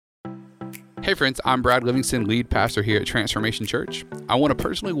Hey friends, I'm Brad Livingston, lead pastor here at Transformation Church. I want to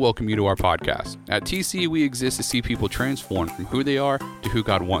personally welcome you to our podcast. At TC, we exist to see people transformed from who they are to who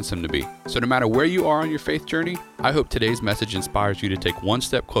God wants them to be. So no matter where you are on your faith journey, I hope today's message inspires you to take one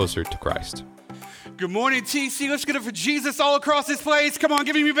step closer to Christ. Good morning, TC. Let's get it for Jesus all across this place. Come on,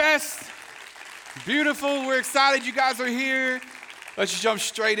 give him your best. Beautiful. We're excited you guys are here. Let's just jump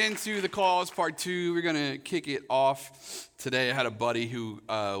straight into the calls, part 2. We're going to kick it off today. I had a buddy who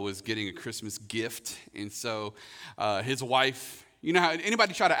was getting a Christmas gift. And so his wife, you know how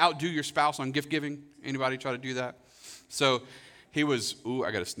anybody try to outdo your spouse on gift giving? Anybody try to do that? So he was,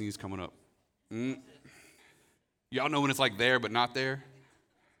 I got a sneeze coming up. Y'all know when it's like there but not there?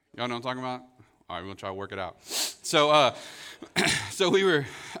 Y'all know what I'm talking about? All right, we're going to try to work it out. So we were,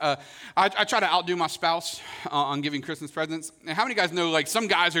 I try to outdo my spouse on giving Christmas presents. And how many guys know, like, some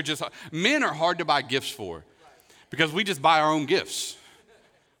guys are just, men are hard to buy gifts for because we just buy our own gifts.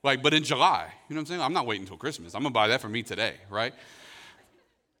 Like, but in July, you know what I'm saying? I'm not waiting until Christmas. I'm going to buy that for me today, right?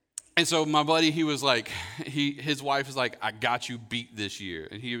 And so my buddy, he was like, his wife was like, I got you beat this year.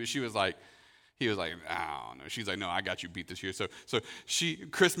 And he was like, I don't know. She's like, no, I got you beat this year. So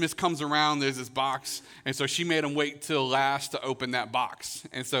Christmas comes around, there's this box, and so she made him wait till last to open that box.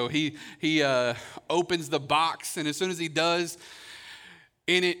 And so he opens the box, and as soon as he does,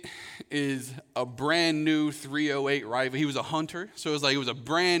 in it is a brand new .308 rifle. He was a hunter, so it was a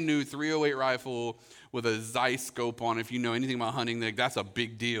brand new .308 rifle with a Zeiss scope on it. If you know anything about hunting, like, that's a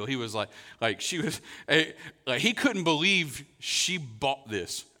big deal. He was like he couldn't believe she bought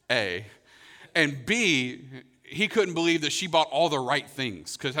this, A. And B, he couldn't believe that she bought all the right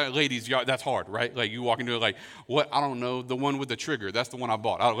things. Because, ladies, that's hard, right? Like, you walk into it like, what? I don't know. The one with the trigger. That's the one I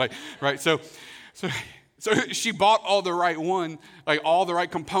bought. Right? So she bought all the right one, like all the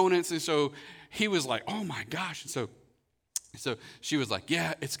right components. And so he was like, oh, my gosh. And so she was like,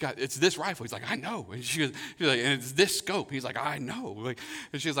 yeah, it's this rifle. He's like, I know. And she's like, and it's this scope. He's like, I know. Like,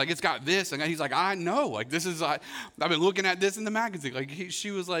 and she's like, it's got this. And he's like, I know. Like, this is, I've been looking at this in the magazine. Like,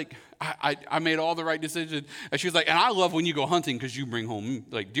 she was like, I made all the right decisions. And she was like, and I love when you go hunting because you bring home,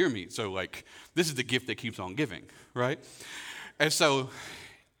 like, deer meat. So, like, this is the gift that keeps on giving, right? And so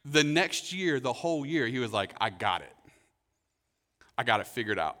the next year, the whole year, he was like, I got it. I got it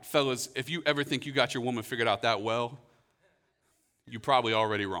figured out. Fellas, if you ever think you got your woman figured out that well, you're probably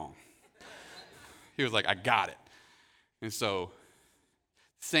already wrong. He was like, I got it. And so,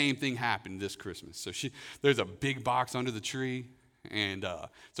 same thing happened this Christmas. So there's a big box under the tree, and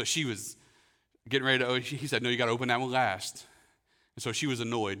so she was getting ready to, he said, no, you got to open that one last. And so she was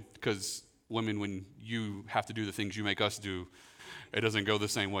annoyed, because women, when you have to do the things you make us do, it doesn't go the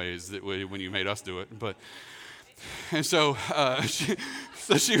same way as when you made us do it. And so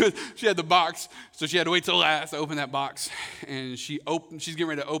she had the box, so she had to wait till last to open that box, and she's getting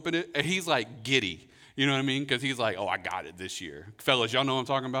ready to open it, and he's like giddy, you know what I mean? Because he's like, oh, I got it this year. Fellas, y'all know what I'm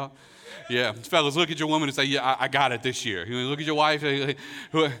talking about? Yeah, fellas, look at your woman and say, yeah, I got it this year. You know, look at your wife.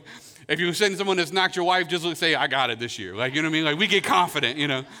 If you're sending someone that's not your wife, just say, I got it this year. Like, you know what I mean? Like, we get confident, you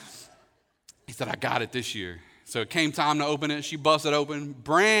know. He said, I got it this year. So it came time to open it. She busted open,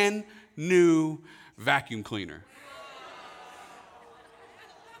 brand new vacuum cleaner.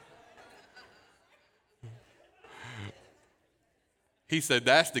 He said,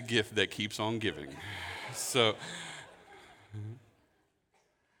 that's the gift that keeps on giving. So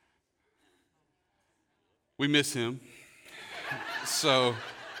we miss him.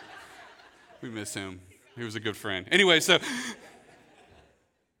 We miss him. He was a good friend. Anyway, so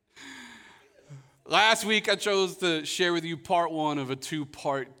last week I chose to share with you part 1 of a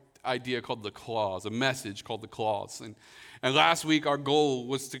 2-part idea called the clause, a message called the clause. And last week our goal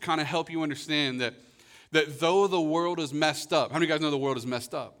was to kind of help you understand that though the world is messed up, how many of you guys know the world is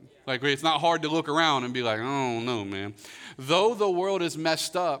messed up? Like, it's not hard to look around and be like, oh, no, man. Though the world is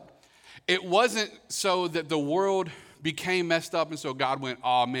messed up, it wasn't so that the world became messed up and so God went,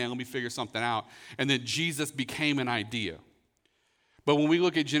 oh, man, let me figure something out. And then Jesus became an idea. But when we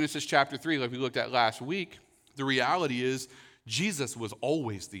look at Genesis chapter 3, like we looked at last week, the reality is Jesus was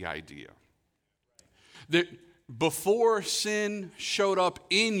always the idea. Before sin showed up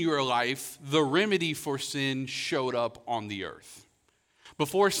in your life, the remedy for sin showed up on the earth.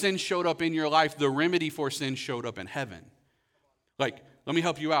 Before sin showed up in your life, the remedy for sin showed up in heaven. Like, let me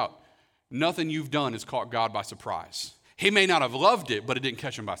help you out. Nothing you've done has caught God by surprise. He may not have loved it, but it didn't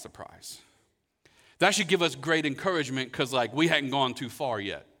catch him by surprise. That should give us great encouragement because, like, we hadn't gone too far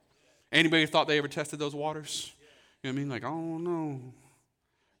yet. Anybody thought they ever tested those waters? You know what I mean? Like, oh, no.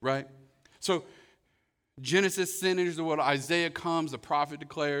 Right? So Genesis sin enters the world. Isaiah comes, the prophet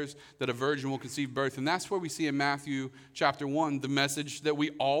declares that a virgin will conceive birth. And that's where we see in Matthew chapter 1 the message that we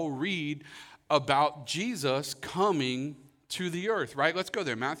all read about Jesus coming to the earth, right? Let's go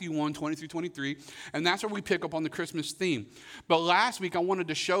there. Matthew 1, 20 through 23. And that's where we pick up on the Christmas theme. But last week, I wanted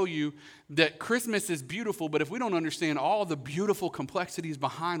to show you that Christmas is beautiful, but if we don't understand all the beautiful complexities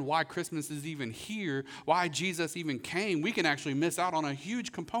behind why Christmas is even here, why Jesus even came, we can actually miss out on a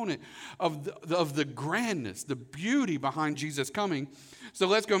huge component of the grandness, the beauty behind Jesus coming. So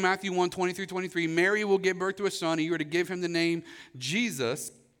let's go Matthew 1, 20 through 23. Mary will give birth to a son, and you are to give him the name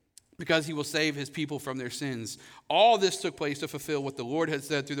Jesus, because he will save his people from their sins. All this took place to fulfill what the Lord had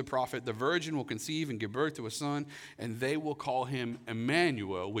said through the prophet. The virgin will conceive and give birth to a son, and they will call him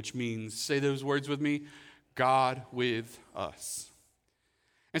Emmanuel, which means, say those words with me, God with us.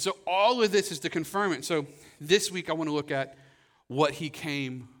 And so all of this is to confirm it. So this week I want to look at what he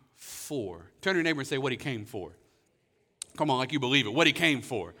came for. Turn to your neighbor and say what he came for. Come on, like you believe it. What he came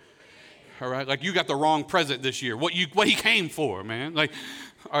for. All right, like you got the wrong present this year. What he came for, man. Like,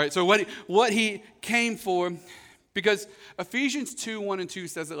 all right, so what he came for, because Ephesians 2, 1 and 2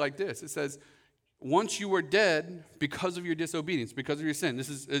 says it like this. It says, once you were dead because of your disobedience, because of your sin. This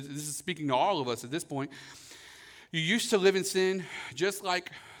is speaking to all of us at this point. You used to live in sin just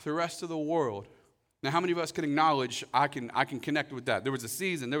like the rest of the world. Now, how many of us can acknowledge I can connect with that? There was a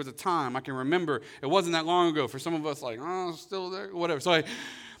season, there was a time, I can remember. It wasn't that long ago. For some of us, like, oh, still there, whatever. So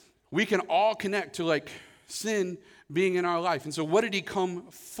we can all connect to like sin being in our life. And so what did he come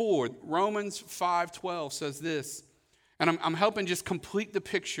for? Romans 5:12 says this. And I'm helping just complete the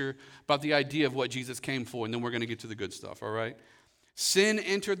picture about the idea of what Jesus came for. And then we're going to get to the good stuff, all right? Sin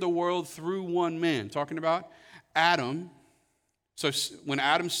entered the world through one man. Talking about Adam. So when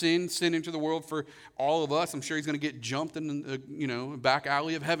Adam sinned, sin entered the world for all of us. I'm sure he's going to get jumped in the back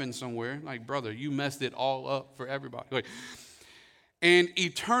alley of heaven somewhere. Like, brother, you messed it all up for everybody. Like, and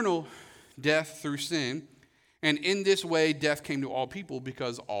eternal death through sin. And in this way, death came to all people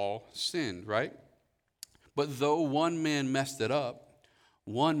because all sinned, right? But though one man messed it up,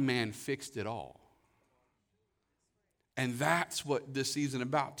 one man fixed it all. And that's what this season is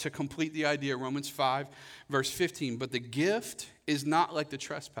about. To complete the idea, Romans 5, verse 15. But the gift is not like the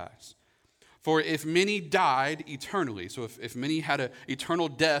trespass. For if many died eternally, so if many had an eternal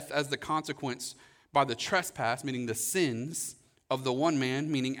death as the consequence by the trespass, meaning the sins of the one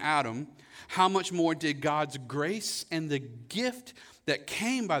man, meaning Adam, how much more did God's grace and the gift that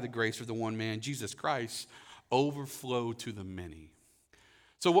came by the grace of the one man, Jesus Christ, overflow to the many?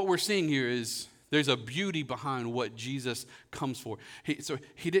 So what we're seeing here is there's a beauty behind what Jesus comes for.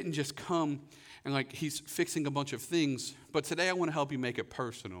 He didn't just come and like he's fixing a bunch of things, but today I want to help you make it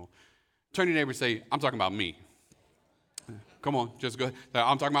personal. Turn to your neighbor and say, I'm talking about me. Come on, just go ahead.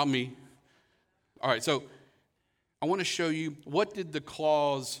 I'm talking about me. All right, so I want to show you, what did the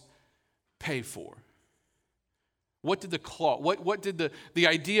clause pay for? What did the clause, what did the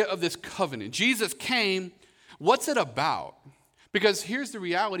idea of this covenant? Jesus came, what's it about? Because here's the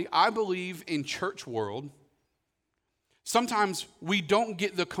reality, I believe in church world, sometimes we don't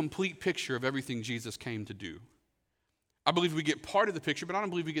get the complete picture of everything Jesus came to do. I believe we get part of the picture, but I don't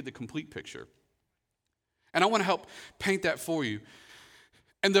believe we get the complete picture. And I want to help paint that for you.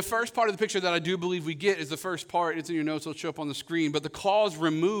 And the first part of the picture that I do believe we get is the first part. It's in your notes. It'll show up on the screen. But the clause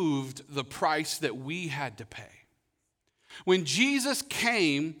removed the price that we had to pay. When Jesus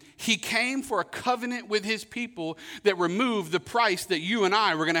came, he came for a covenant with his people that removed the price that you and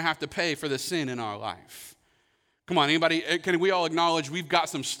I were going to have to pay for the sin in our life. Come on, anybody? Can we all acknowledge we've got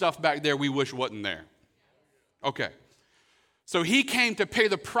some stuff back there we wish wasn't there? Okay. So he came to pay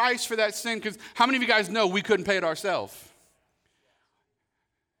the price for that sin, because how many of you guys know we couldn't pay it ourselves?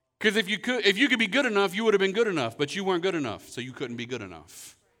 Because if you could be good enough, you would have been good enough, but you weren't good enough, so you couldn't be good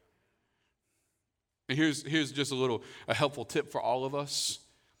enough. And here's just a helpful tip for all of us.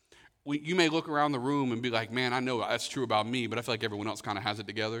 You may look around the room and be like, man, I know that's true about me, but I feel like everyone else kind of has it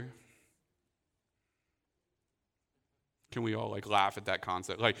together. Can we all like laugh at that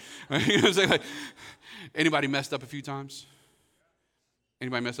concept? Like, you know what I'm saying? Like, anybody messed up a few times?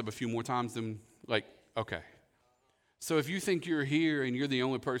 Anybody messed up a few more times than like, okay. So if you think you're here and you're the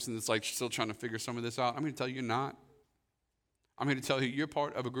only person that's like still trying to figure some of this out, I'm going to tell you you're not. I'm here to tell you you're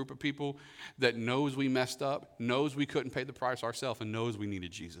part of a group of people that knows we messed up, knows we couldn't pay the price ourselves, and knows we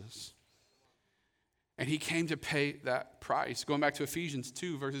needed Jesus. And he came to pay that price. Going back to Ephesians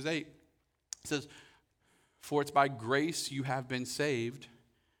 2, verses 8, it says, for it's by grace you have been saved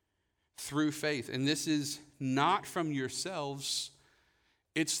through faith. And this is not from yourselves.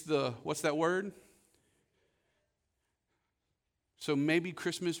 It's what's that word? So maybe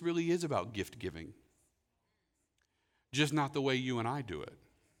Christmas really is about gift giving. Just not the way you and I do it.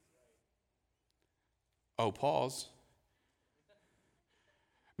 Oh, pause.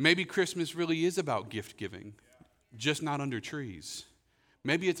 Maybe Christmas really is about gift giving, just not under trees.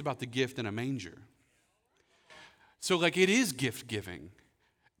 Maybe it's about the gift in a manger. So like it is gift giving,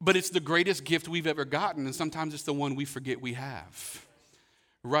 but it's the greatest gift we've ever gotten, and sometimes it's the one we forget we have.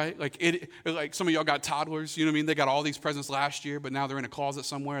 Right? Like some of y'all got toddlers, you know what I mean? They got all these presents last year, but now they're in a closet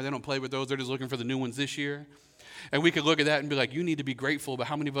somewhere. They don't play with those. They're just looking for the new ones this year. And we could look at that and be like, you need to be grateful, but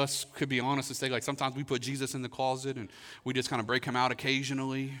how many of us could be honest and say, like, sometimes we put Jesus in the closet and we just kind of break him out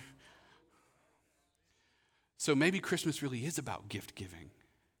occasionally? So maybe Christmas really is about gift giving.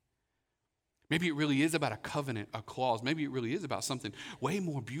 Maybe it really is about a covenant, a clause. Maybe it really is about something way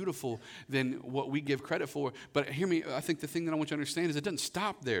more beautiful than what we give credit for. But hear me, I think the thing that I want you to understand is it doesn't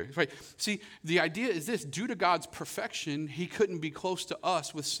stop there. Right? See, the idea is this: due to God's perfection, he couldn't be close to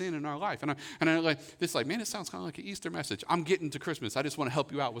us with sin in our life. And I like this, like, man, it sounds kind of like an Easter message. I'm getting to Christmas. I just want to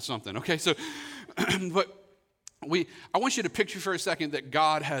help you out with something. Okay, so, but I want you to picture for a second that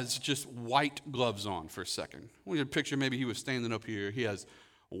God has just white gloves on for a second. I want you to picture maybe he was standing up here. He has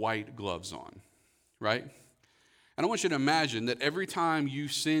white gloves on, right? And I want you to imagine that every time you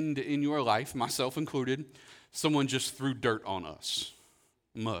sinned in your life, myself included, someone just threw dirt on us,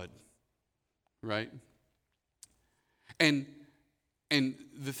 mud, right? And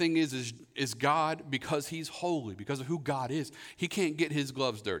the thing is God, because he's holy, because of who God is, he can't get his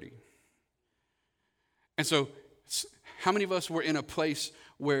gloves dirty. And so how many of us were in a place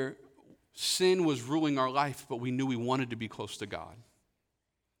where sin was ruling our life, but we knew we wanted to be close to God?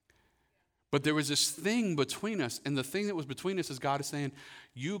 But there was this thing between us, and the thing that was between us is God is saying,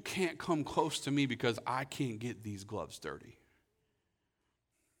 you can't come close to me because I can't get these gloves dirty.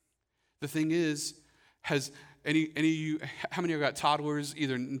 The thing is, has any of you, how many of you got toddlers?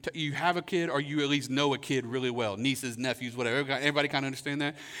 Either you have a kid or you at least know a kid really well, nieces, nephews, whatever. Everybody kind of understand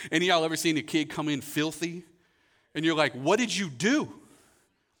that? Any of y'all ever seen a kid come in filthy? And you're like, what did you do?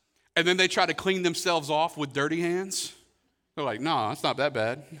 And then they try to clean themselves off with dirty hands. They're like, no, it's not that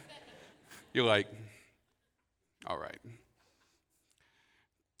bad. You're like, all right.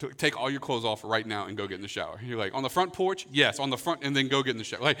 Take all your clothes off right now and go get in the shower. You're like, on the front porch? Yes, on the front, and then go get in the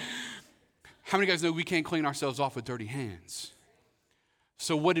shower. Like, how many guys know we can't clean ourselves off with dirty hands?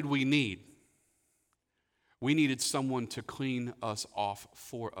 So what did we need? We needed someone to clean us off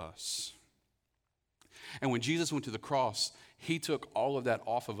for us. And when Jesus went to the cross, he took all of that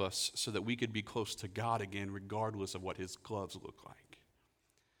off of us so that we could be close to God again, regardless of what his gloves look like.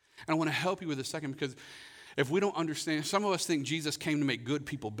 And I want to help you with a second, because if we don't understand, some of us think Jesus came to make good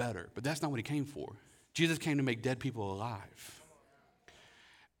people better, but that's not what he came for. Jesus came to make dead people alive.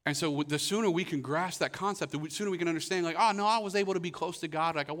 And so the sooner we can grasp that concept, the sooner we can understand, like, oh, no, I was able to be close to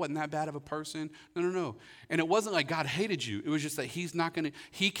God. Like, I wasn't that bad of a person. No. And it wasn't like God hated you. It was just that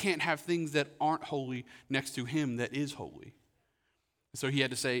he can't have things that aren't holy next to him that is holy. So he had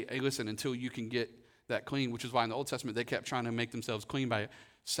to say, hey, listen, until you can get that clean, which is why in the Old Testament they kept trying to make themselves clean by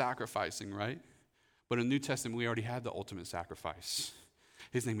sacrificing, right? But in the New Testament, we already have the ultimate sacrifice.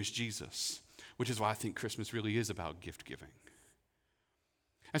 His name is Jesus, which is why I think Christmas really is about gift giving.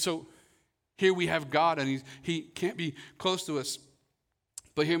 And so here we have God, and he can't be close to us.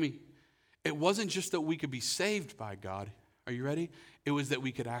 But hear me, it wasn't just that we could be saved by God. Are you ready? It was that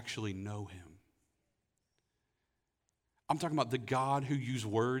we could actually know him. I'm talking about the God who used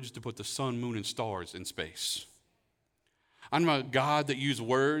words to put the sun, moon, and stars in space. I'm talking about a God that used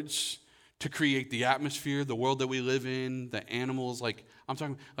words to create the atmosphere, the world that we live in, the animals. Like, I'm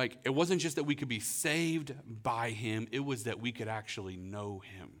talking, like, it wasn't just that we could be saved by him, it was that we could actually know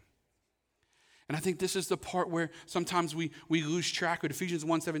him. And I think this is the part where sometimes we lose track. What Ephesians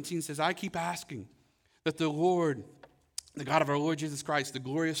 1:17 says, I keep asking that the Lord, the God of our Lord Jesus Christ, the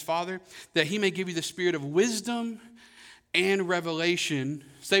glorious Father, that he may give you the spirit of wisdom and revelation.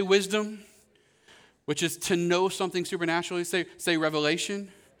 Say wisdom, which is to know something supernaturally. Say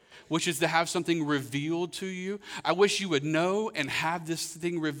revelation, which is to have something revealed to you. I wish you would know and have this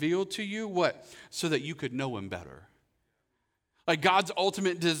thing revealed to you. What? So that you could know him better. Like, God's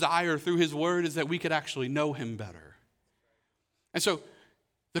ultimate desire through his word is that we could actually know him better. And so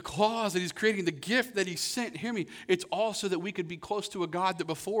the clause that he's creating, the gift that he sent, hear me, it's all so that we could be close to a God that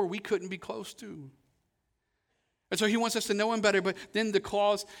before we couldn't be close to. And so he wants us to know him better, but then the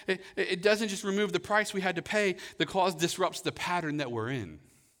clause, it doesn't just remove the price we had to pay. The clause disrupts the pattern that we're in.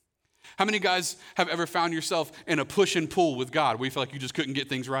 How many guys have ever found yourself in a push and pull with God where you feel like you just couldn't get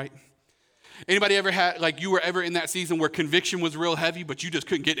things right? Anybody ever had, like, you were ever in that season where conviction was real heavy, but you just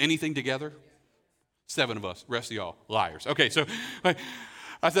couldn't get anything together? 7 of us, rest of y'all, liars. Okay, so like,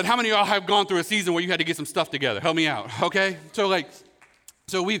 I said, how many of y'all have gone through a season where you had to get some stuff together? Help me out, okay? So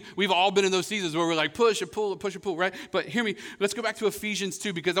So we've all been in those seasons where we're like push and pull, right? But hear me, let's go back to Ephesians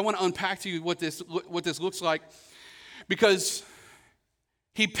 2 because I want to unpack to you what this looks like. Because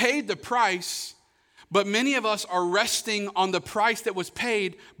he paid the price, but many of us are resting on the price that was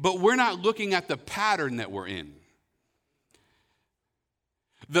paid, but we're not looking at the pattern that we're in.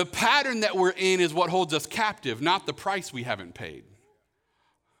 The pattern that we're in is what holds us captive, not the price we haven't paid.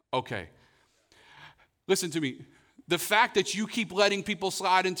 Okay. Listen to me. The fact that you keep letting people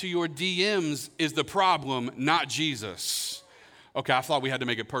slide into your DMs is the problem, not Jesus. Okay, I thought we had to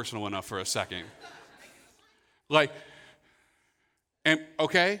make it personal enough for a second.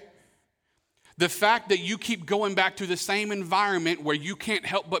 Okay? The fact that you keep going back to the same environment where you can't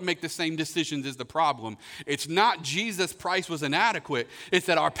help but make the same decisions is the problem. It's not Jesus' price was inadequate. It's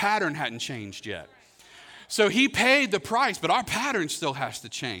that our pattern hadn't changed yet. So he paid the price, but our pattern still has to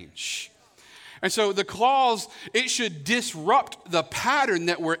change. And so the clause, it should disrupt the pattern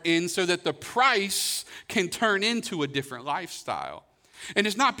that we're in so that the price can turn into a different lifestyle. And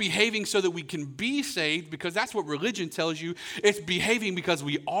it's not behaving so that we can be saved, because that's what religion tells you. It's behaving because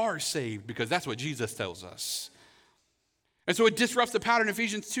we are saved, because that's what Jesus tells us. And so it disrupts the pattern.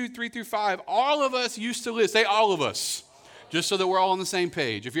 Ephesians 2, 3 through 5. All of us used to live. Say all of us. Just so that we're all on the same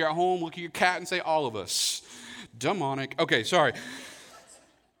page. If you're at home, look at your cat and say all of us. Demonic. Okay, sorry.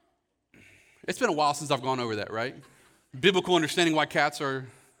 It's been a while since I've gone over that, right? Biblical understanding why cats are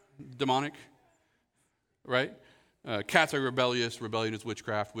demonic, right? Cats are rebellious. Rebellion is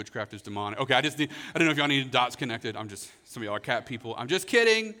witchcraft. Witchcraft is demonic. Okay, I don't know if y'all need dots connected. Some of y'all are cat people. I'm just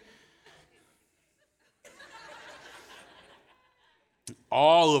kidding.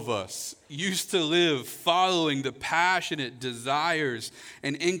 All of us used to live following the passionate desires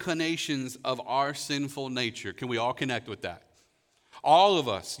and inclinations of our sinful nature. Can we all connect with that? All of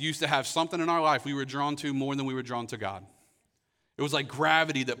us used to have something in our life we were drawn to more than we were drawn to God. It was like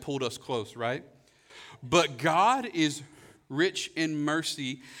gravity that pulled us close, right? But God is rich in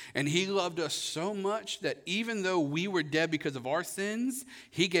mercy, and he loved us so much that even though we were dead because of our sins,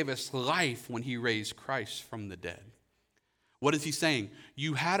 he gave us life when he raised Christ from the dead. What is he saying?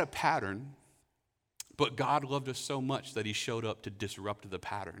 You had a pattern, but God loved us so much that he showed up to disrupt the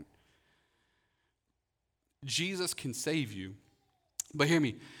pattern. Jesus can save you, but hear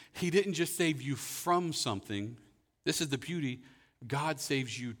me, he didn't just save you from something. This is the beauty. God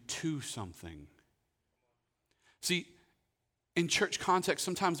saves you to something. See, in church context,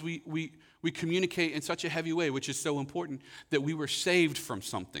 sometimes we communicate in such a heavy way, which is so important, that we were saved from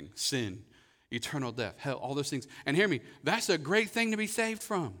something, sin, eternal death, hell, all those things. And hear me, that's a great thing to be saved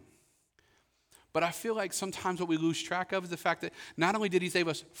from. But I feel like sometimes what we lose track of is the fact that not only did he save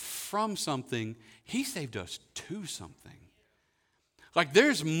us from something, he saved us to something. Like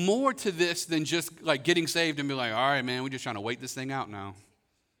there's more to this than just like getting saved and be like, all right, man, we're just trying to wait this thing out now.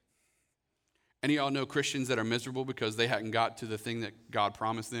 Any of y'all know Christians that are miserable because they hadn't got to the thing that God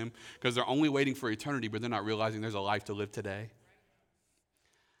promised them? Because they're only waiting for eternity, but they're not realizing there's a life to live today.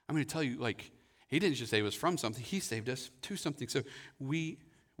 I'm going to tell you, like, he didn't just save us from something. He saved us to something. So we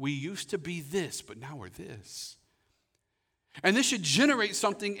used to be this, but now we're this. And this should generate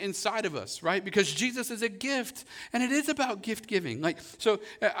something inside of us, right? Because Jesus is a gift, and it is about gift giving. So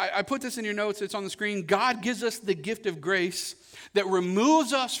I put this in your notes. It's on the screen. God gives us the gift of grace that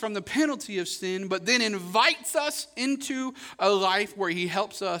removes us from the penalty of sin, but then invites us into a life where he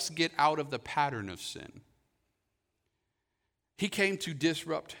helps us get out of the pattern of sin. He came to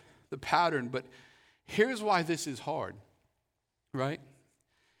disrupt the pattern, but here's why this is hard, right?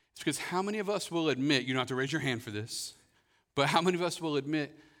 It's because how many of us will admit, you don't have to raise your hand for this, but how many of us will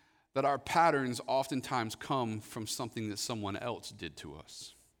admit that our patterns oftentimes come from something that someone else did to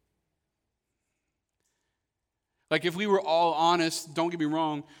us? Like if we were all honest, don't get me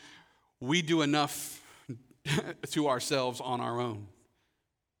wrong, we do enough to ourselves on our own.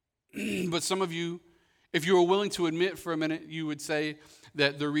 But some of you, if you were willing to admit for a minute, you would say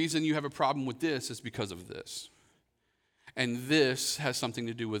that the reason you have a problem with this is because of this. And this has something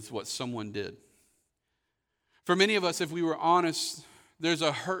to do with what someone did. For many of us, if we were honest, there's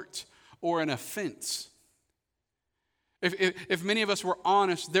a hurt or an offense. If many of us were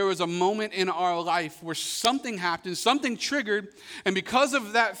honest, there was a moment in our life where something happened, something triggered, and because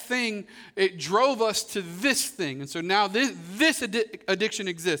of that thing, it drove us to this thing. And so now this addiction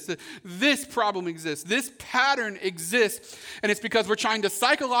exists, this problem exists, this pattern exists, and it's because we're trying to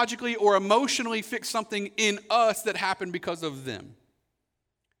psychologically or emotionally fix something in us that happened because of them.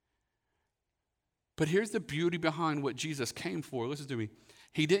 But here's the beauty behind what Jesus came for. Listen to me.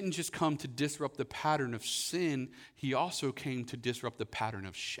 He didn't just come to disrupt the pattern of sin. He also came to disrupt the pattern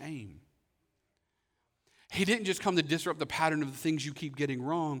of shame. He didn't just come to disrupt the pattern of the things you keep getting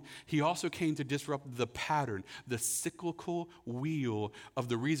wrong. He also came to disrupt the pattern, the cyclical wheel of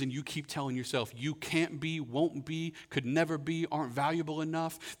the reason you keep telling yourself you can't be, won't be, could never be, aren't valuable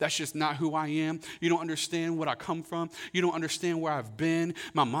enough. That's just not who I am. You don't understand what I come from. You don't understand where I've been.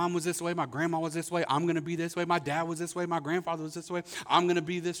 My mom was this way. My grandma was this way. I'm going to be this way. My dad was this way. My grandfather was this way. I'm going to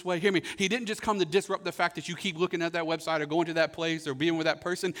be this way. Hear me. He didn't just come to disrupt the fact that you keep looking at that website or going to that place or being with that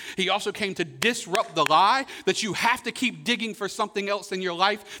person. He also came to disrupt the lie that you have to keep digging for something else in your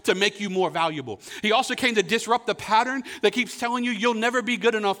life to make you more valuable. He also came to disrupt the pattern that keeps telling you you'll never be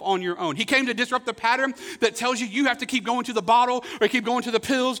good enough on your own. He came to disrupt the pattern that tells you you have to keep going to the bottle or keep going to the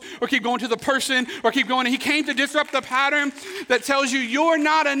pills or keep going to the person or keep going. He came to disrupt the pattern that tells you you're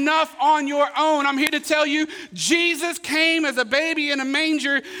not enough on your own. I'm here to tell you Jesus came as a baby in a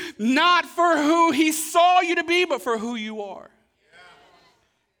manger, not for who he saw you to be, but for who you are.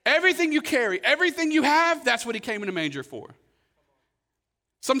 Everything you carry, everything you have, that's what he came in a manger for.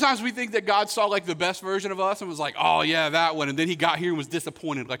 Sometimes we think that God saw like the best version of us and was like, oh yeah, that one. And then he got here and was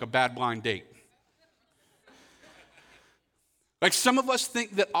disappointed like a bad blind date. Like some of us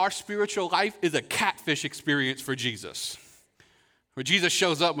think that our spiritual life is a catfish experience for Jesus. Where Jesus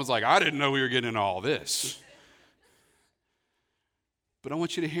shows up and was like, I didn't know we were getting into all this. But I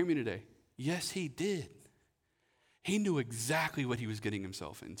want you to hear me today. Yes, he did. He knew exactly what he was getting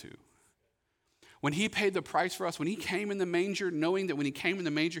himself into. When he paid the price for us, when he came in the manger, knowing that when he came in the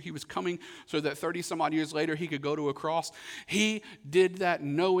manger, he was coming so that 30 some odd years later, he could go to a cross. He did that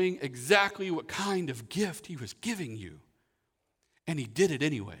knowing exactly what kind of gift he was giving you. And he did it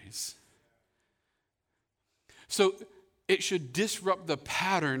anyways. So it should disrupt the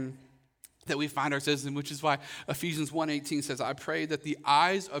pattern that we find ourselves in, which is why Ephesians 1:18 says, I pray that the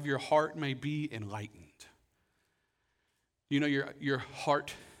eyes of your heart may be enlightened. You know your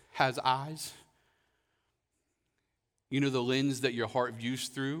heart has eyes. You know the lens that your heart views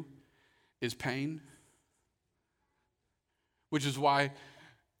through is pain. Which is why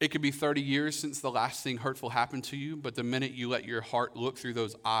it could be 30 years since the last thing hurtful happened to you, but the minute you let your heart look through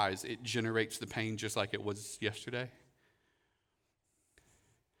those eyes, it generates the pain just like it was yesterday.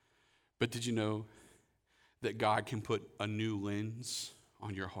 But did you know that God can put a new lens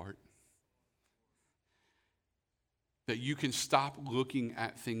on your heart? That you can stop looking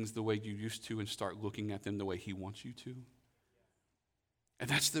at things the way you used to and start looking at them the way he wants you to. And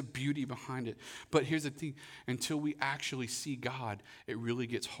that's the beauty behind it. But here's the thing, until we actually see God, it really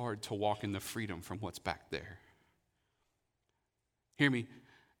gets hard to walk in the freedom from what's back there. Hear me,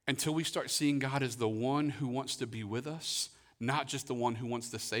 until we start seeing God as the one who wants to be with us, not just the one who wants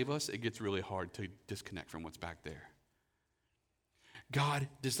to save us, it gets really hard to disconnect from what's back there. God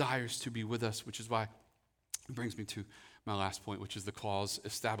desires to be with us, which is why it brings me to my last point, which is the clause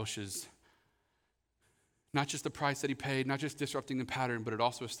establishes not just the price that he paid, not just disrupting the pattern, but it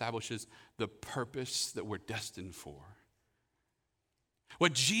also establishes the purpose that we're destined for.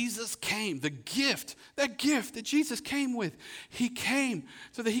 What Jesus came, that gift that Jesus came with, he came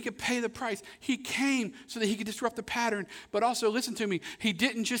so that he could pay the price. He came so that he could disrupt the pattern. But also, listen to me, he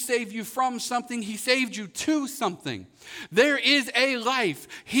didn't just save you from something, he saved you to something. There is a life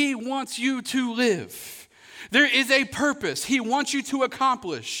he wants you to live. There is a purpose he wants you to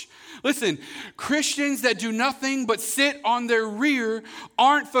accomplish. Listen, Christians that do nothing but sit on their rear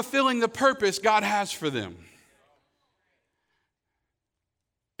aren't fulfilling the purpose God has for them.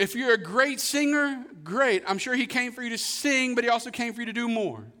 If you're a great singer, great. I'm sure he came for you to sing, but he also came for you to do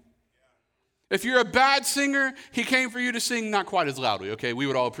more. If you're a bad singer, he came for you to sing not quite as loudly, okay? We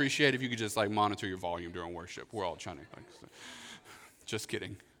would all appreciate if you could just monitor your volume during worship. We're all trying to, just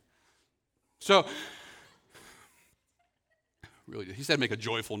kidding. So, really, he said make a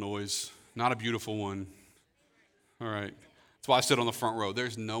joyful noise, not a beautiful one. All right. That's why I sit on the front row.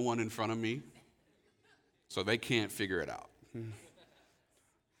 There's no one in front of me, so they can't figure it out.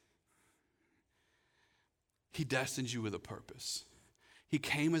 He destined you with a purpose. He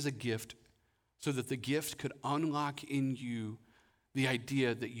came as a gift so that the gift could unlock in you the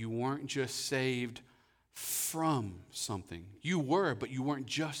idea that you weren't just saved from something. You were, but you weren't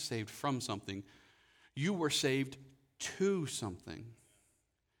just saved from something. You were saved to something.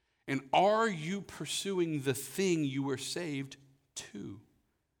 And are you pursuing the thing you were saved to?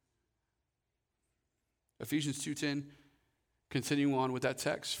 Ephesians 2:10, continuing on with that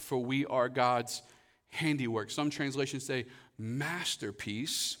text, for we are God's handiwork. Some translations say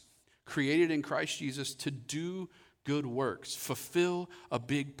masterpiece, created in Christ Jesus to do good works, fulfill a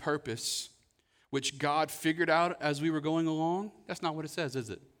big purpose, which God figured out as we were going along. That's not what it says, is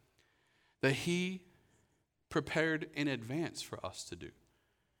it? That he prepared in advance for us to do.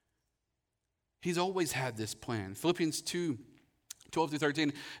 He's always had this plan. Philippians 2, 12 through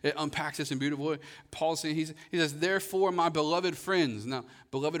 13, it unpacks this in beautiful way. Paul's saying, he says, therefore, my beloved friends. Now,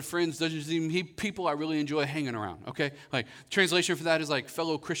 beloved friends doesn't mean people I really enjoy hanging around, okay? Like, translation for that is like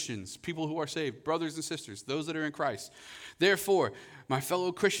fellow Christians, people who are saved, brothers and sisters, those that are in Christ. Therefore, my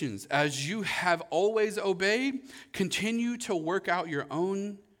fellow Christians, as you have always obeyed, continue to work out your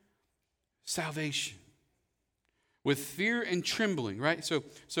own salvation with fear and trembling, right? So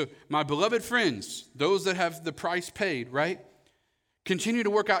my beloved friends, those that have the price paid, right? Continue to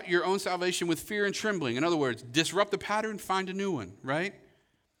work out your own salvation with fear and trembling. In other words, disrupt the pattern, find a new one, right?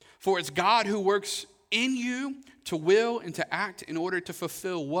 For it's God who works in you to will and to act in order to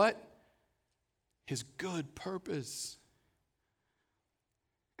fulfill what? His good purpose.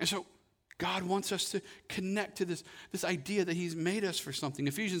 And so God wants us to connect to this idea that he's made us for something.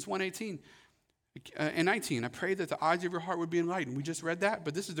 Ephesians 1:18 and 19, I pray that the eyes of your heart would be enlightened. We just read that,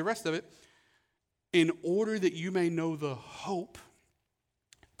 but this is the rest of it. In order that you may know the hope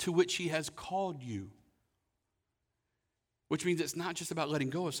to which he has called you. Which means it's not just about letting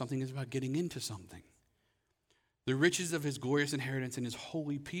go of something, it's about getting into something. The riches of his glorious inheritance in his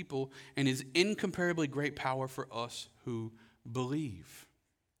holy people and his incomparably great power for us who believe.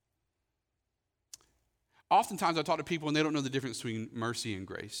 Oftentimes I talk to people and they don't know the difference between mercy and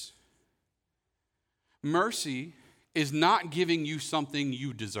grace. Mercy is not giving you something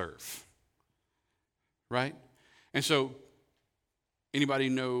you deserve, right? And so,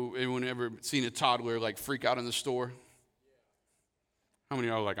 anyone ever seen a toddler like freak out in the store? How many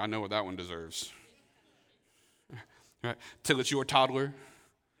of y'all are like, I know what that one deserves? Right? Till it's your toddler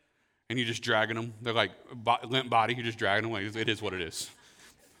and you're just dragging them. They're like limp body, you're just dragging them. Like, it is what it is.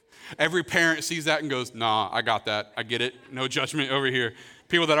 Every parent sees that and goes, nah, I got that. I get it. No judgment over here.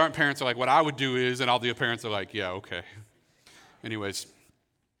 People that aren't parents are like, what I would do is, and all the parents are like, yeah, okay. Anyways,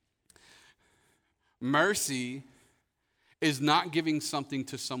 mercy is not giving something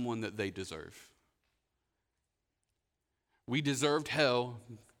to someone that they deserve. We deserved hell.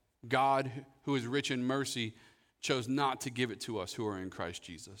 God, who is rich in mercy, chose not to give it to us who are in Christ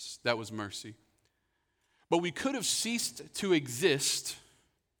Jesus. That was mercy. But we could have ceased to exist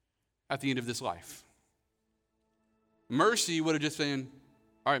at the end of this life. Mercy would have just been,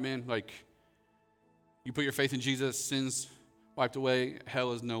 all right, man, like, you put your faith in Jesus, sins wiped away,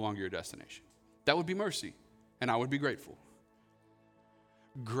 hell is no longer your destination. That would be mercy, and I would be grateful.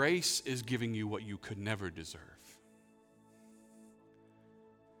 Grace is giving you what you could never deserve.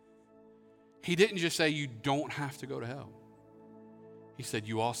 He didn't just say you don't have to go to hell. He said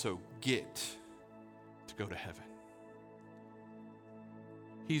you also get to go to heaven.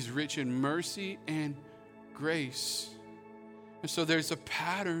 He's rich in mercy and grace. And so there's a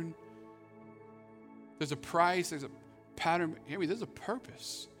pattern. There's a price. There's a pattern. There's a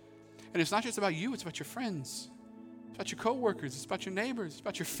purpose. And it's not just about you. It's about your friends. It's about your coworkers. It's about your neighbors. It's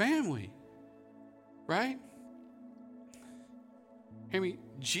about your family. Right?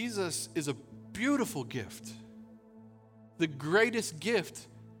 Jesus is a beautiful gift. The greatest gift.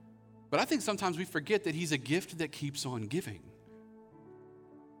 But I think sometimes we forget that he's a gift that keeps on giving.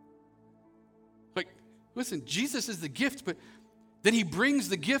 Like, listen, Jesus is the gift, but then he brings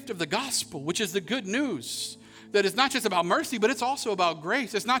the gift of the gospel, which is the good news. That it's not just about mercy, but it's also about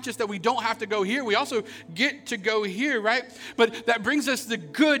grace. It's not just that we don't have to go here. We also get to go here, right? But that brings us the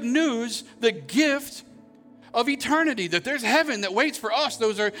good news, the gift of eternity, that there's heaven that waits for us.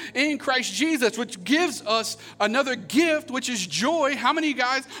 Those are in Christ Jesus, which gives us another gift, which is joy. How many of you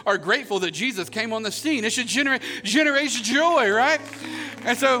guys are grateful that Jesus came on the scene? It should generate joy, right?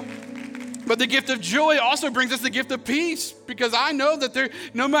 And so, but the gift of joy also brings us the gift of peace, because I know that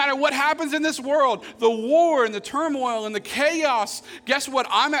no matter what happens in this world, the war and the turmoil and the chaos, guess what?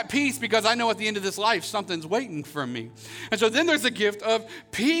 I'm at peace because I know at the end of this life, something's waiting for me. And so then there's a gift of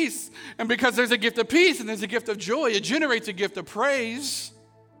peace. And because there's a gift of peace and there's a gift of joy, it generates a gift of praise.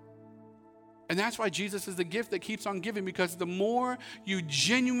 And that's why Jesus is the gift that keeps on giving, because the more you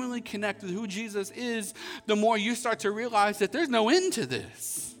genuinely connect with who Jesus is, the more you start to realize that there's no end to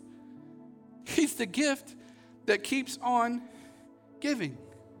this. He's the gift that keeps on giving.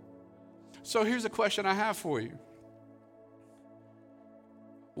 So here's a question I have for you.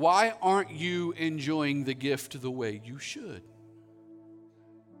 Why aren't you enjoying the gift the way you should?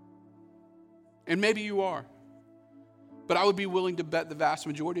 And maybe you are. But I would be willing to bet the vast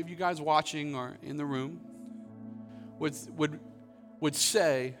majority of you guys watching or in the room would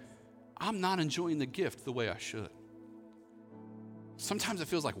say, I'm not enjoying the gift the way I should. Sometimes it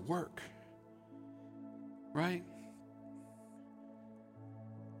feels like work. Right?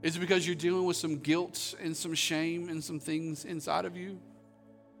 Is it because you're dealing with some guilt and some shame and some things inside of you?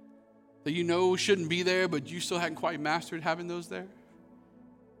 that you know shouldn't be there, but you still hadn't quite mastered having those there?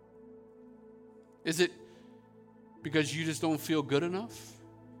 Is it because you just don't feel good enough?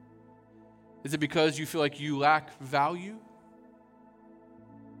 Is it because you feel like you lack value?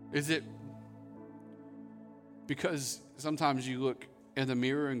 Is it because sometimes you look in the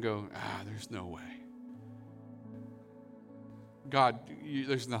mirror and go, there's no way. God,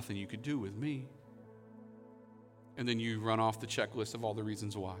 there's nothing you could do with me. And then you run off the checklist of all the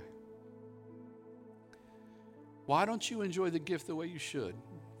reasons why. Why don't you enjoy the gift the way you should?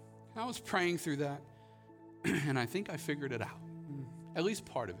 I was praying through that, and I think I figured it out, at least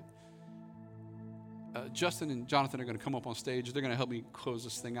part of it. Justin and Jonathan are going to come up on stage. They're going to help me close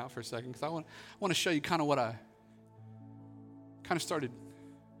this thing out for a second, because I want to show you kind of what I kind of started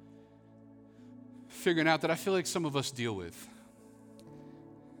figuring out that I feel like some of us deal with.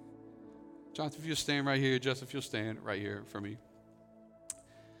 Jonathan, if you'll stand right here. Justin, if you'll stand right here for me.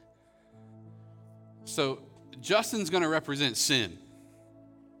 So Justin's going to represent sin.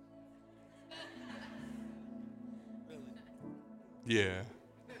 Yeah.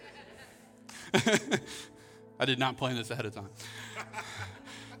 I did not plan this ahead of time.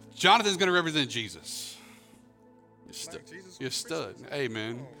 Jonathan's going to represent Jesus. You're a stud. Hey,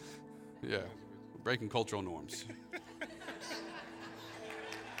 man. Yeah. Breaking cultural norms.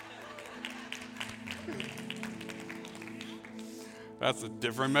 That's a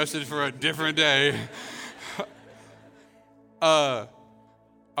different message for a different day. All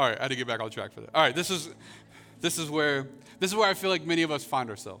right, I had to get back on track for that. All right, this is where I feel like many of us find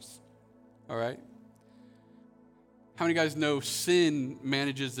ourselves. All right? How many guys know sin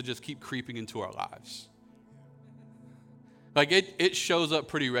manages to just keep creeping into our lives? Like it shows up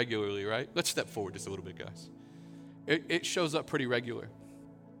pretty regularly, right? Let's step forward just a little bit, guys. It shows up pretty regular.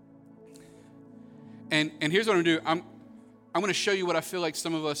 And here's what I'm going to do. I'm going to show you what I feel like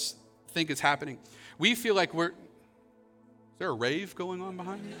some of us think is happening. We feel like is there a rave going on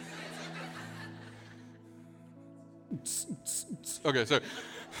behind me? Okay, so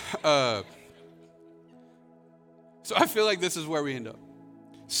I feel like this is where we end up.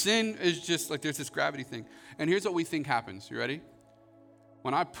 Sin is just like there's this gravity thing. And here's what we think happens. You ready?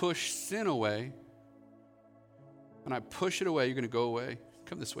 When I push sin away, when I push it away, you're going to go away.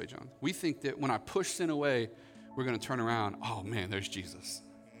 Come this way, John. We think that when I push sin away, we're going to turn around. Oh, man, there's Jesus.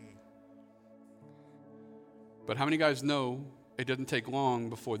 But how many guys know it doesn't take long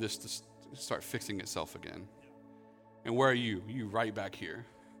before this to start fixing itself again? And where are you? You right back here.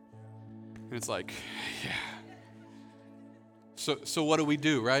 And it's like, yeah. So what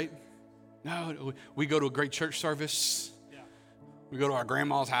do, right? No, we go to a great church service. Yeah. We go to our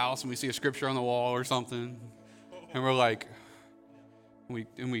grandma's house and we see a scripture on the wall or something. And we're like,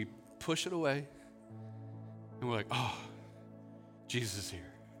 we push it away. And we're like, oh, Jesus is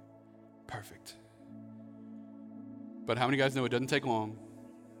here. Perfect. But how many guys know it doesn't take long?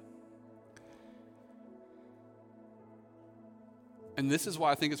 And this is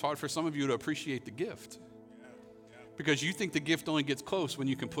why I think it's hard for some of you to appreciate the gift. Because you think the gift only gets close when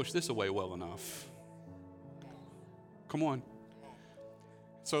you can push this away well enough. Come on.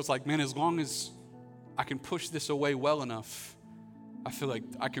 So it's like, man, as long as I can push this away well enough, I feel like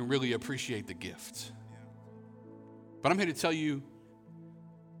I can really appreciate the gift. But I'm here to tell you,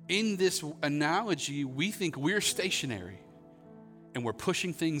 in this analogy, we think we're stationary and we're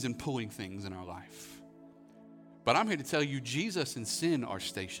pushing things and pulling things in our life. But I'm here to tell you, Jesus and sin are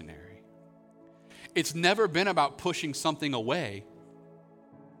stationary. It's never been about pushing something away.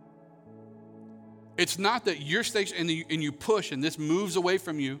 It's not that you're stationary and you push and this moves away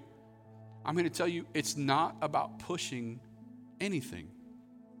from you. I'm here to tell you, it's not about pushing anything.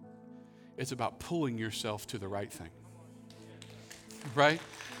 It's about pulling yourself to the right thing. Right?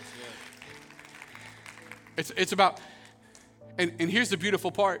 It's about, and here's the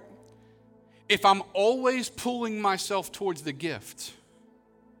beautiful part. If I'm always pulling myself towards the gift,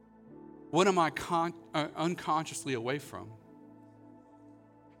 what am I unconsciously away from?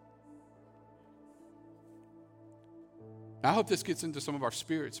 Now, I hope this gets into some of our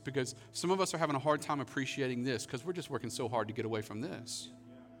spirits, because some of us are having a hard time appreciating this because we're just working so hard to get away from this.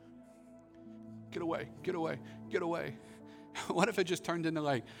 Get away, get away, get away. What if it just turned into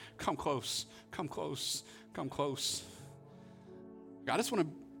like, come close, come close, come close. I just want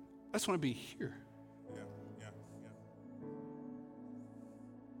to be here.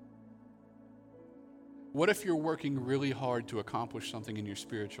 What if you're working really hard to accomplish something in your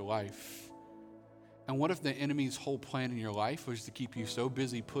spiritual life? And what if the enemy's whole plan in your life was to keep you so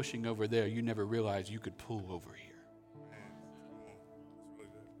busy pushing over there, you never realized you could pull over here?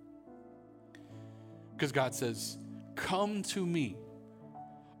 Because God says, come to me,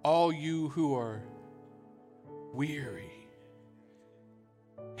 all you who are weary,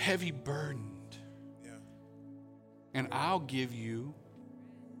 heavy burdened, and I'll give you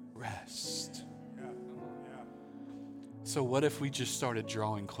rest. So what if we just started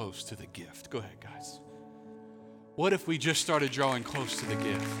drawing close to the gift? Go ahead, guys. What if we just started drawing close to the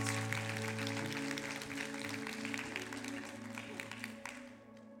gift?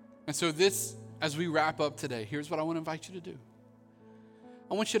 And so this, as we wrap up today, here's what I want to invite you to do.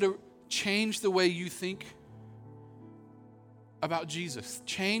 I want you to change the way you think about Jesus.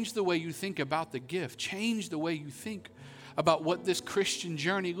 Change the way you think about the gift. Change the way you think about what this Christian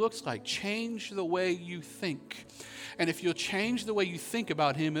journey looks like. Change the way you think. And if you'll change the way you think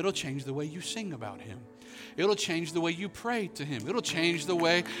about him, it'll change the way you sing about him. It'll change the way you pray to him. It'll change the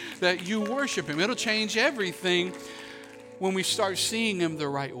way that you worship him. It'll change everything when we start seeing him the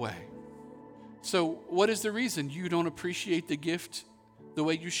right way. So what is the reason you don't appreciate the gift the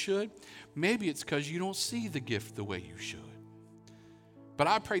way you should? Maybe it's because you don't see the gift the way you should. But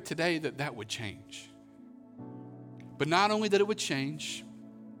I pray today that that would change. But not only that it would change,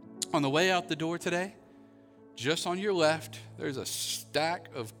 on the way out the door today, just on your left, there's a stack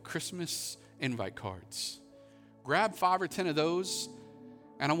of Christmas invite cards. Grab 5 or 10 of those,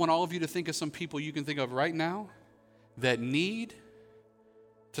 and I want all of you to think of some people you can think of right now that need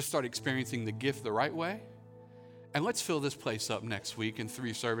to start experiencing the gift the right way. And let's fill this place up next week in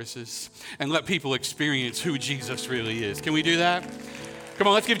 3 services and let people experience who Jesus really is. Can we do that? Come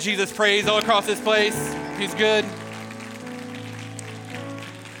on, let's give Jesus praise all across this place. He's good.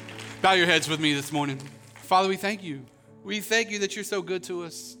 Bow your heads with me this morning. Father, we thank you. We thank you that you're so good to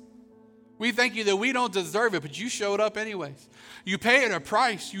us. We thank you that we don't deserve it, but you showed up anyways. You paid a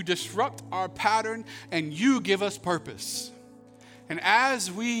price. You disrupt our pattern, and you give us purpose. And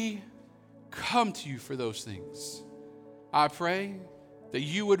as we come to you for those things, I pray that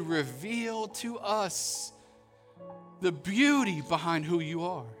you would reveal to us the beauty behind who you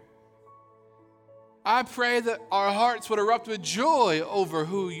are. I pray that our hearts would erupt with joy over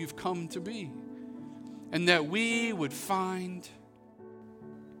who you've come to be, and that we would find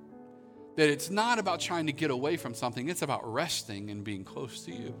that it's not about trying to get away from something, it's about resting and being close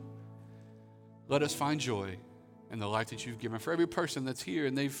to you. Let us find joy in the life that you've given. For every person that's here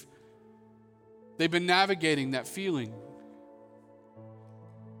and they've been navigating that feeling,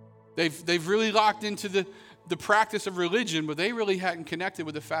 they've really locked into the practice of religion, but they really hadn't connected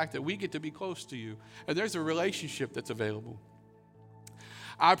with the fact that we get to be close to you, and there's a relationship that's available.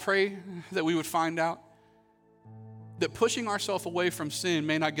 I pray that we would find out that pushing ourselves away from sin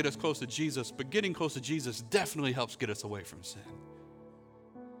may not get us close to Jesus, but getting close to Jesus definitely helps get us away from sin.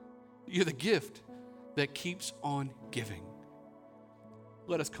 You're the gift that keeps on giving.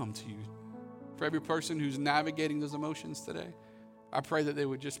 Let us come to you. For every person who's navigating those emotions today, I pray that they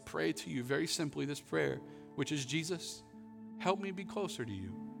would just pray to you very simply this prayer, which is, Jesus, help me be closer to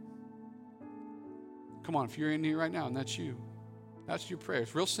you. Come on, if you're in here right now and that's you, that's your prayer.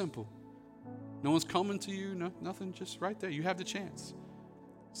 It's real simple. No one's coming to you, nothing, just right there. You have the chance.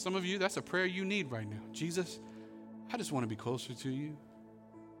 Some of you, that's a prayer you need right now. Jesus, I just want to be closer to you.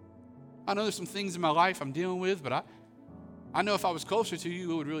 I know there's some things in my life I'm dealing with, but I know if I was closer to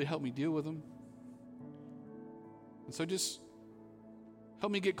you, it would really help me deal with them. And so just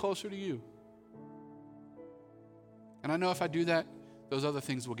help me get closer to you. And I know if I do that, those other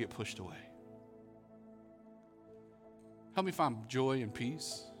things will get pushed away. Help me find joy and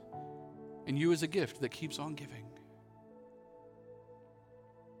peace in you as a gift that keeps on giving.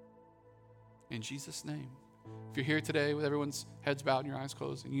 In Jesus' name. If you're here today with everyone's heads bowed and your eyes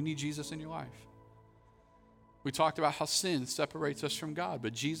closed and you need Jesus in your life, we talked about how sin separates us from God,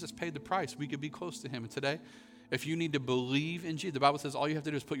 but Jesus paid the price. We could be close to him. And today, if you need to believe in Jesus, the Bible says all you have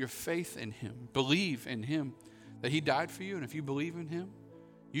to do is put your faith in him. Believe in him, that he died for you. And if you believe in him,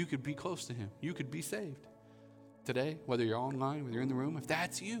 you could be close to him. You could be saved. Today, whether you're online, whether you're in the room, if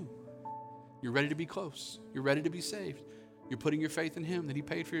that's you, you're ready to be close. You're ready to be saved. You're putting your faith in him, that he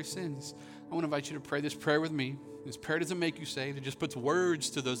paid for your sins. I want to invite you to pray this prayer with me. This prayer doesn't make you saved. It just puts words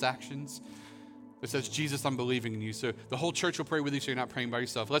to those actions. It says, Jesus, I'm believing in you. So the whole church will pray with you so you're not praying by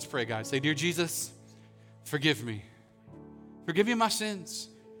yourself. Let's pray, guys. Say, dear Jesus, forgive me. Forgive me my sins.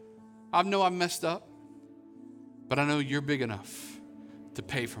 I know I've messed up, but I know you're big enough to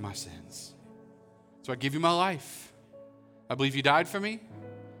pay for my sins. So I give you my life. I believe you died for me.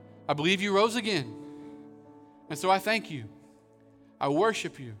 I believe you rose again. And so I thank you. I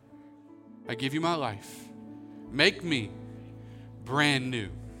worship you. I give you my life. Make me brand new.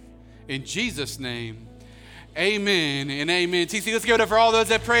 In Jesus' name, amen and amen. TC, let's give it up for all those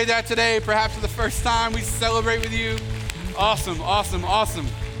that prayed that today. Perhaps for the first time, we celebrate with you. Awesome, awesome, awesome.